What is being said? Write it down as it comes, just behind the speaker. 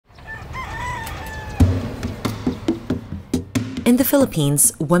In the Philippines,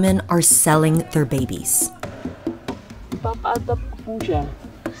 women are selling their babies. Ipapa-adapt ko po siya.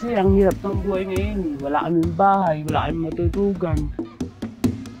 Kasi ang hirap ng buhay ngayon. Wala kaming bahay, wala kaming matutugan.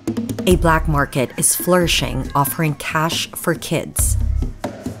 A black market is flourishing, offering cash for kids.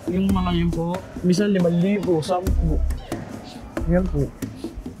 Yung mga yun po, minsan 5,000, 10. Yan po.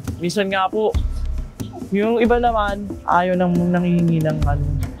 Minsan nga po, yung iba naman, ayaw nang nangihingi ng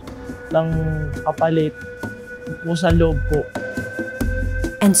kapalit po sa loob po.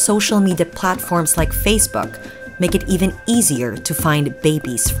 And social media platforms like Facebook make it even easier to find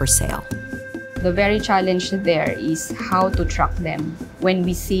babies for sale. The very challenge there is how to track them when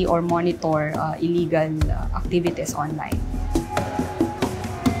we see or monitor illegal activities online.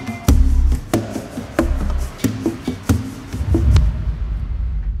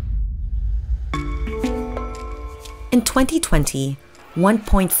 In 2020,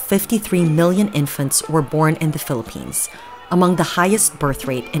 1.53 million infants were born in the Philippines, among the highest birth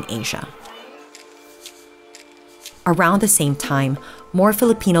rate in Asia. Around the same time, more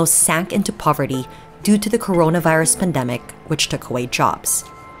Filipinos sank into poverty due to the coronavirus pandemic, which took away jobs.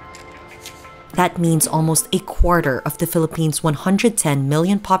 That means almost a quarter of the Philippines' 110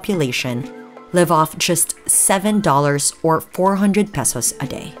 million population live off just $7 or 400 pesos a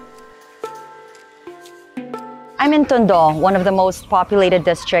day. I'm in Tondo, one of the most populated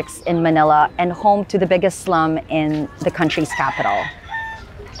districts in Manila and home to the biggest slum in the country's capital.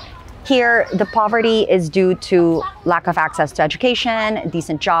 Here, the poverty is due to lack of access to education,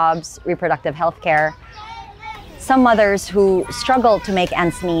 decent jobs, reproductive health care. Some mothers who struggle to make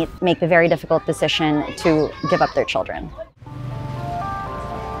ends meet make the very difficult decision to give up their children.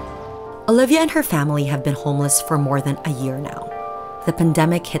 Olivia and her family have been homeless for more than a year now. The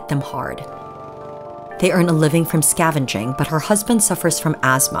pandemic hit them hard. They earn a living from scavenging, but her husband suffers from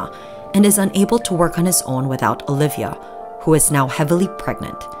asthma and is unable to work on his own without Olivia, who is now heavily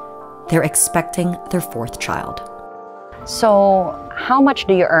pregnant. They're expecting their fourth child. So, how much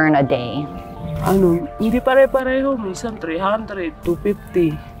do you earn a day? Hindi pare-pareho. Minsan 300,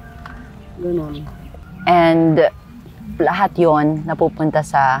 250. Ganon. And lahat yon napupunta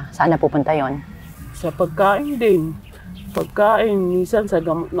saan napupunta yon? Sa pagkain din. Pagkain, minsan sa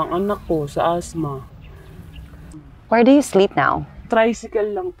gamot ng anak ko, sa asthma. Where do you sleep now?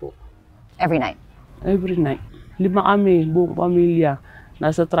 Tricycle lang po. Every night? Every night. 5 kami, buong pamilya,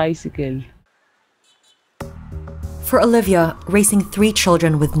 nasa tricycle. For Olivia, raising 3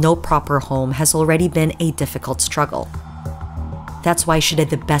 children with no proper home has already been a difficult struggle. That's why she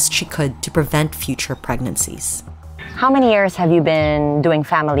did the best she could to prevent future pregnancies. How many years have you been doing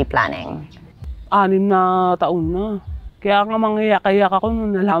family planning? 6 na taon na. Kaya nga mangyayak ako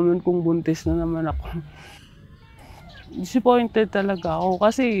nung nalaman kong buntis na naman ako. Disappointed talaga ako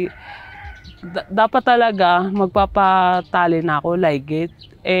kasi dapat talaga magpapatali na ako, like it.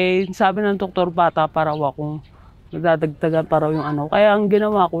 Eh, sabi ng doktor, bata pa raw ako. Nagdadagdagan pa raw yung ano. Kaya ang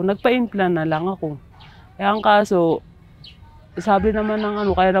ginawa ko, nagpa-implant na lang ako. Kaya ang kaso, sabi naman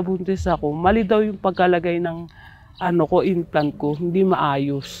ng kaya nabuntis ako, mali daw yung pagkalagay ng implant ko, hindi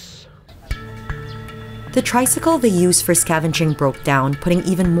maayos. The tricycle they use for scavenging broke down, putting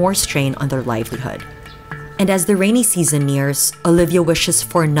even more strain on their livelihood. And as the rainy season nears, Olivia wishes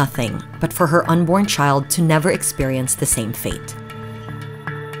for nothing but for her unborn child to never experience the same fate.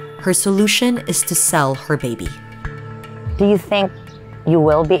 Her solution is to sell her baby. Do you think you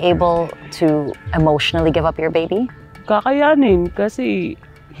will be able to emotionally give up your baby? Kakayanin kasi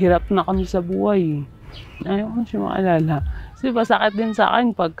hirap na kami sa buhay. Ayaw ko siya maalala. Kasi masakit din sa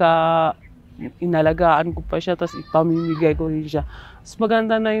akin pagka inalagaan ko pa siya, tapos ipamimigay ko rin siya. Mas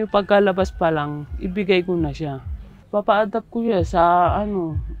maganda na yung pagkalabas pa lang, ibigay ko na siya. Papa-adapt ko siya sa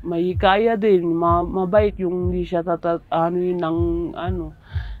may kaya din, mabait yung hindi siya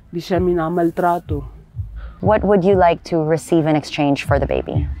hindi siya minamaltrato. What would you like to receive in exchange for the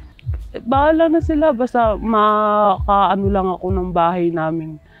baby? Bahala na sila, basta makaano lang ako ng bahay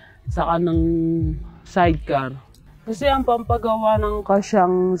namin sa kanang sidecar. Kasi ang pampagawa ng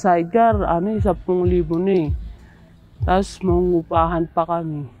kasyang sidecar, 10,000 na eh. Tapos mangupahan pa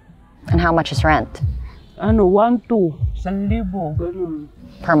kami. And how much is rent? 1,200, 1,000, ganun.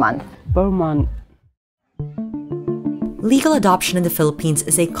 Per month? Per month. Legal adoption in the Philippines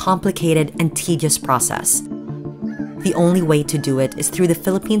is a complicated and tedious process. The only way to do it is through the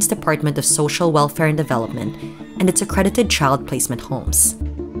Philippines Department of Social Welfare and Development and its accredited child placement homes.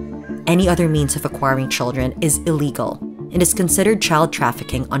 Any other means of acquiring children is illegal and is considered child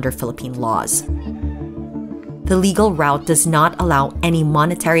trafficking under Philippine laws. The legal route does not allow any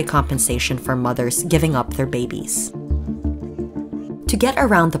monetary compensation for mothers giving up their babies. To get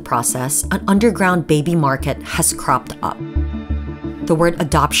around the process, an underground baby market has cropped up. the word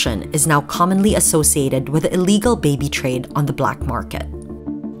adoption is now commonly associated with the illegal baby trade on the black market.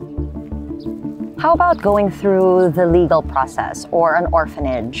 How about going through the legal process or an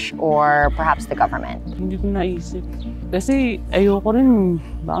orphanage or perhaps the government? Hindi ko naisip. Kasi ayoko rin,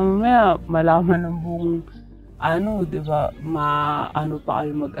 baka mamaya malaman ng buong di ba, pa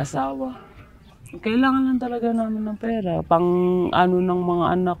kayo mag-asawa. Kailangan lang talaga namin ng pera, pang ng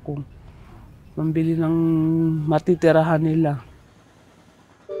mga anak ko, pambili ng matitirahan nila.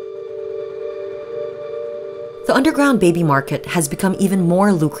 The underground baby market has become even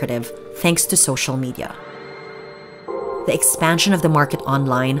more lucrative thanks to social media. The expansion of the market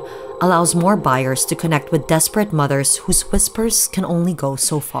online allows more buyers to connect with desperate mothers whose whispers can only go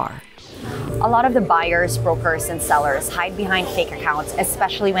so far. A lot of the buyers, brokers, and sellers hide behind fake accounts,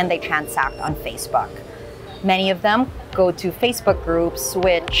 especially when they transact on Facebook. Many of them go to Facebook groups,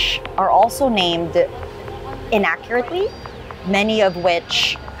 which are also named inaccurately, many of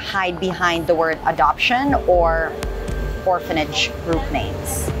which hide behind the word adoption or orphanage group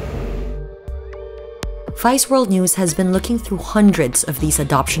names. Vice World News has been looking through hundreds of these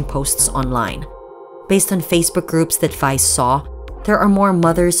adoption posts online. Based on Facebook groups that Vice saw, there are more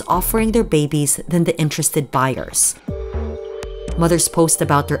mothers offering their babies than the interested buyers. Mothers post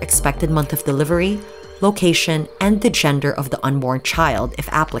about their expected month of delivery, location, and the gender of the unborn child, if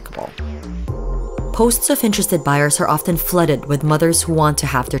applicable. Posts of interested buyers are often flooded with mothers who want to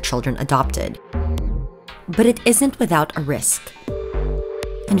have their children adopted. But it isn't without a risk.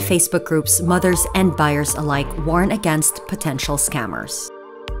 In Facebook groups, mothers and buyers alike warn against potential scammers.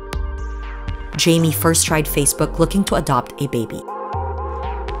 Jamie first tried Facebook looking to adopt a baby.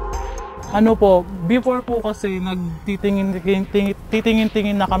 Before po kasi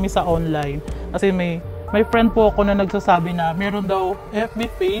nagtitingin-tingin na kami sa online. Kasi may friend po ako na nagsasabi na meron daw FB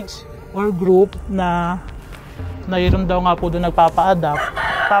page or group na mayroon daw nga po doon nagpapa-adapt.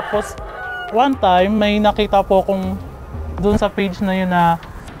 Tapos one time may nakita po akong doon sa page na yun na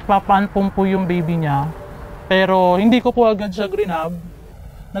papanpong po yung baby niya. Pero hindi ko po agad siya grinab.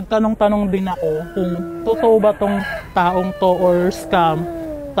 Nagtanong-tanong din ako kung totoo ba tong taong to or scam.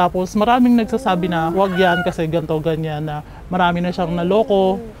 Tapos maraming nagsasabi na wag yan kasi ganto ganyan, na marami na siyang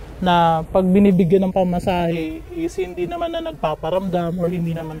naloko, na pag binibigyan ng pamasahe is hindi naman na nagpaparamdam or hindi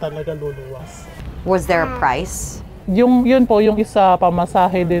naman talaga luluwas. Was there a price? Yun po, yung isa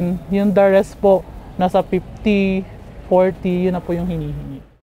pamasahe din. Yung the rest po, nasa 50, 40, yun na po yung hinihingi.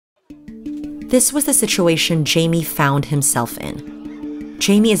 This was the situation Jamie found himself in.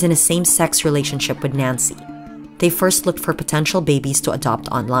 Jamie is in a same-sex relationship with Nancy. They first looked for potential babies to adopt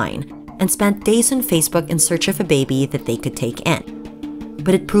online and spent days on Facebook in search of a baby that they could take in.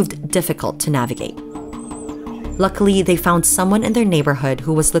 But it proved difficult to navigate. Luckily, they found someone in their neighborhood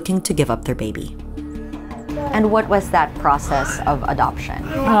who was looking to give up their baby. And what was that process of adoption?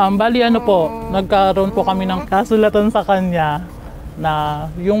 Bali nagkaroon po kami ng kasulatan sa kanya na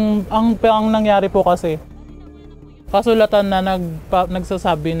ang nangyari po kasi, kasulatan na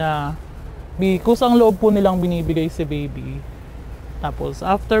nagsasabi na kusang loob po nilang binibigay si baby. Tapos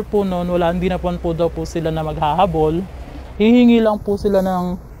after po noon, hindi na po daw po sila na maghahabol. Hihingi lang po sila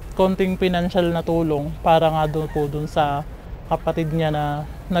ng konting financial na tulong para nga doon sa kapatid niya na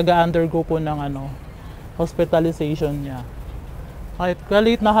nag-undergo po ng hospitalization niya. Kahit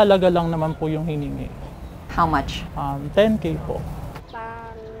kalit na halaga lang naman po yung hiningi. How much? 10K po.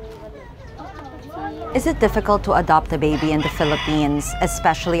 Is it difficult to adopt a baby in the Philippines,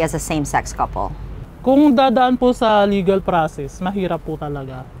 especially as a same-sex couple? Kung dadaan po sa legal process, mahirap po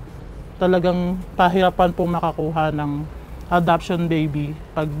talaga. Talagang pahirapan po makakuha ng adoption baby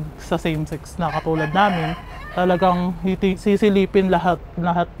pag sa same-sex na katulad namin. Talagang sisilipin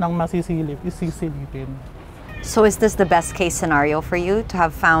lahat ng masisilip, isisilipin. So is this the best case scenario for you, to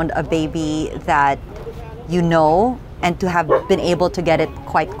have found a baby that you know and to have been able to get it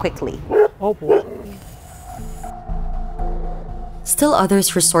quite quickly? Opo. Still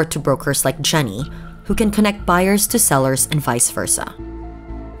others resort to brokers like Jenny, who can connect buyers to sellers and vice versa.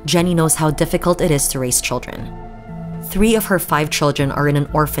 Jenny knows how difficult it is to raise children. 3 of her 5 children are in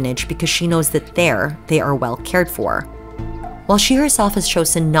an orphanage because she knows that there they are well cared for. While she herself has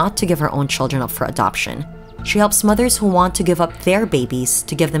chosen not to give her own children up for adoption, she helps mothers who want to give up their babies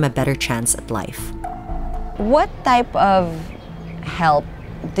to give them a better chance at life. What type of help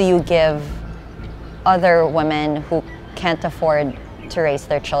do you give other women who can't afford to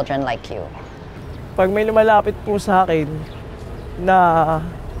raise their children like you? Pag may lumalapit po sa akin na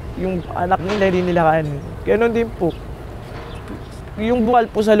yung anak nila hindi nila kanin, ganoon din po. Yung bukal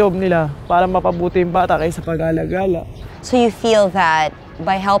po sa loob nila para mapabuti yung bata kaysa pag-alagala. So you feel that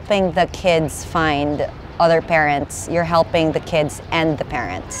by helping the kids find other parents, you're helping the kids and the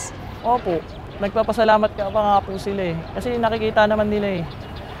parents. Opo, nagpapasalamat ka pa nga po sila eh. Kasi nakikita naman nila eh,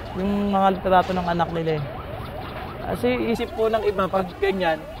 yung mga litrato ng anak nila eh. Kasi isip po ng iba pag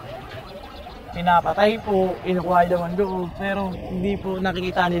ganyan, pinapatay po, inukuha naman doon, pero hindi po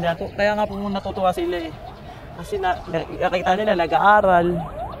nakikita nila. Kaya nga po natutuwa sila eh. Kasi nakikita nila, nag-aaral.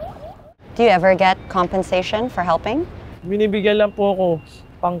 Do you ever get compensation for helping? Binibigyan lang po ako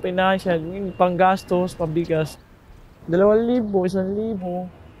pang financial, pang gastos, pabigas. 2,000, 1,000,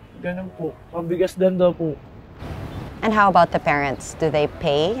 ganun po. Pabigas din daw po. And how about the parents? Do they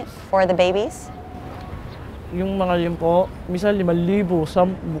pay for the babies? Yung mga yun po, minsan 5,000,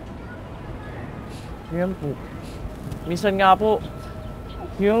 10,000. Yan po. Minsan nga po,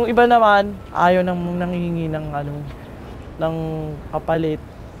 yung iba naman, ayaw nang nangihingi ng ng kapalit.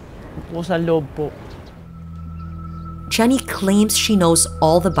 Po sa loob po. Jenny claims she knows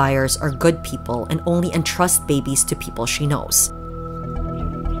all the buyers are good people and only entrusts babies to people she knows.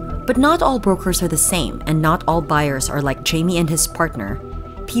 But not all brokers are the same, and not all buyers are like Jamie and his partner,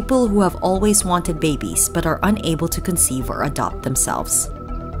 people who have always wanted babies but are unable to conceive or adopt themselves.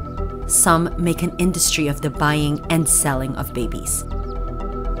 Some make an industry of the buying and selling of babies.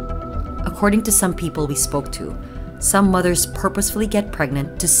 According to some people we spoke to, some mothers purposefully get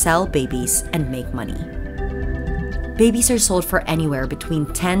pregnant to sell babies and make money. Babies are sold for anywhere between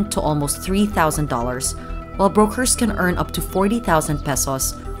 $10,000 to almost $3,000, while brokers can earn up to 40,000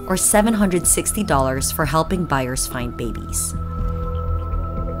 pesos or $760 for helping buyers find babies.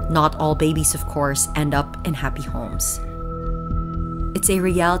 Not all babies, of course, end up in happy homes. It's a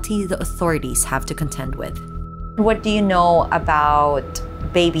reality the authorities have to contend with. What do you know about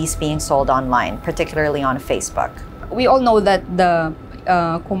babies being sold online, particularly on Facebook? We all know that the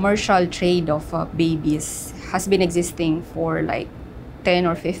commercial trade of babies has been existing for like 10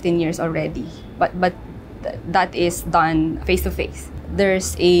 or 15 years already, but that is done face-to-face.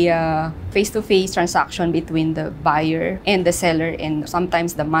 There's a face-to-face transaction between the buyer and the seller and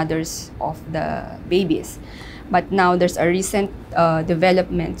sometimes the mothers of the babies. But now there's a recent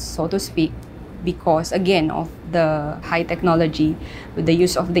development, so to speak, because again of the high technology with the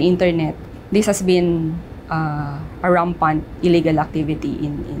use of the internet. This has been a rampant illegal activity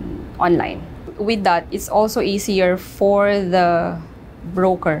in online. With that, it's also easier for the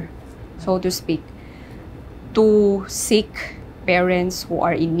broker, so to speak, to seek parents who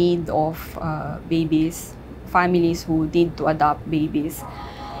are in need of babies, families who need to adopt babies.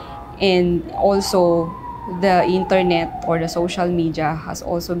 And also, the internet or the social media has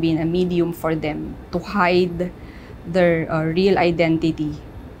also been a medium for them to hide their real identity.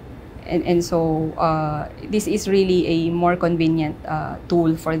 And so this is really a more convenient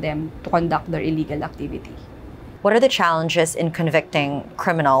tool for them to conduct their illegal activity. What are the challenges in convicting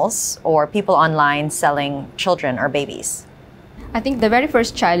criminals or people online selling children or babies? I think the very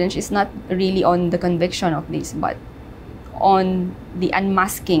first challenge is not really on the conviction of this, but on the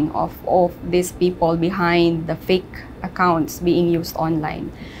unmasking of these people behind the fake accounts being used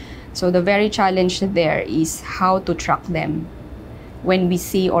online. So the very challenge there is how to track them when we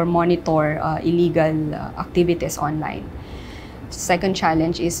see or monitor illegal activities online. Second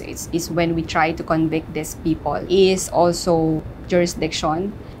challenge is when we try to convict these people is also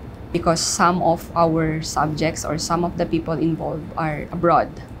jurisdiction, because some of our subjects or some of the people involved are abroad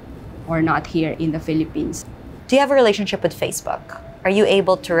or not here in the Philippines. Do you have a relationship with Facebook? Are you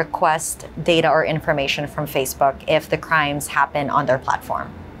able to request data or information from Facebook if the crimes happen on their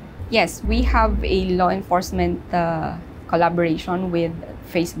platform? Yes, we have a law enforcement collaboration with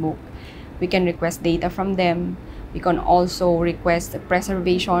Facebook. We can request data from them. We can also request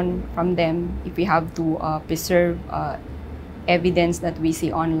preservation from them if we have to preserve evidence that we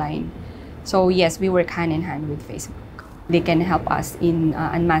see online. So yes, we work hand in hand with Facebook. They can help us in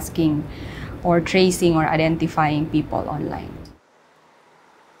unmasking or tracing or identifying people online.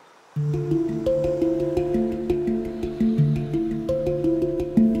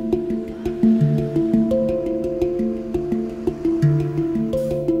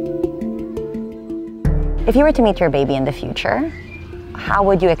 If you were to meet your baby in the future, how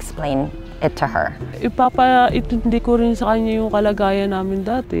would you explain it to her? Ipapa-intindi ko rin sa kanya yung kalagayan namin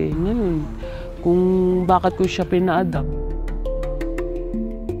dati. Ngayon, kung bakit ko siya pina-adopt.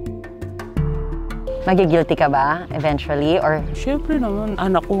 Magigilty ka ba eventually or? Siyempre naman,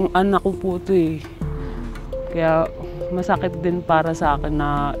 anak ko po ito eh. Kaya masakit din para sa akin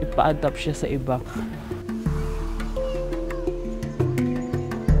na ipa-adopt siya sa iba.